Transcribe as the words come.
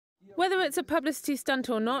Whether it's a publicity stunt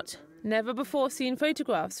or not, never-before-seen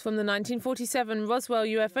photographs from the 1947 Roswell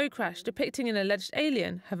UFO crash depicting an alleged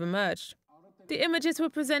alien have emerged. The images were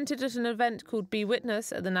presented at an event called Be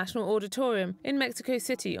Witness at the National Auditorium in Mexico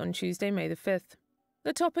City on Tuesday, May the 5th.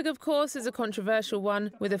 The topic, of course, is a controversial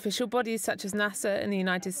one, with official bodies such as NASA in the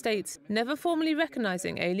United States never formally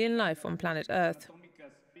recognizing alien life on planet Earth.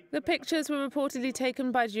 The pictures were reportedly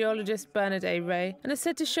taken by geologist Bernard A. Ray and are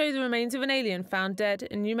said to show the remains of an alien found dead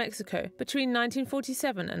in New Mexico between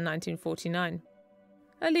 1947 and 1949.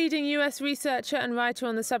 A leading US researcher and writer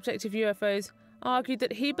on the subject of UFOs argued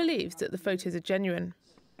that he believes that the photos are genuine.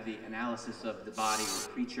 The analysis of the body or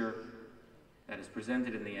creature that is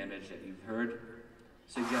presented in the image that you've heard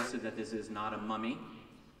suggested that this is not a mummy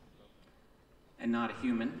and not a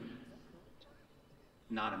human,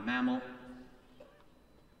 not a mammal,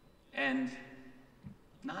 and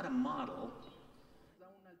not a model.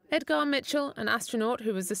 Edgar Mitchell, an astronaut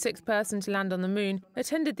who was the sixth person to land on the moon,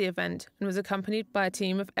 attended the event and was accompanied by a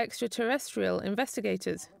team of extraterrestrial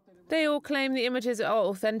investigators. They all claim the images are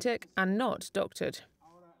authentic and not doctored.